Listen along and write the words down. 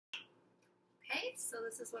Okay, so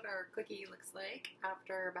this is what our cookie looks like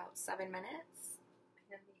after about 7 minutes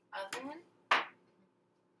in the oven.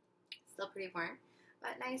 Still pretty warm,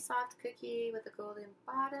 but nice soft cookie with a golden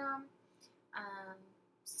bottom.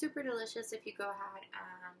 Super delicious if you go ahead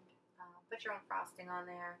and put your own frosting on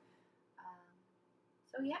there.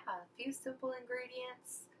 So yeah, a few simple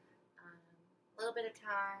ingredients, a little bit of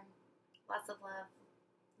time, lots of love.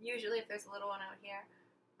 Usually if there's a little one out here,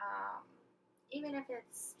 even if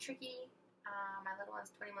it's tricky, my little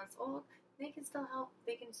one's 20 months old, they can still help.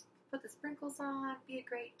 They can put the sprinkles on, be a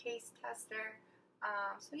great taste tester.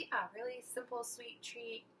 So yeah, really simple, sweet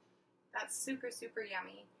treat that's super, super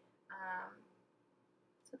yummy.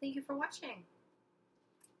 So thank you for watching.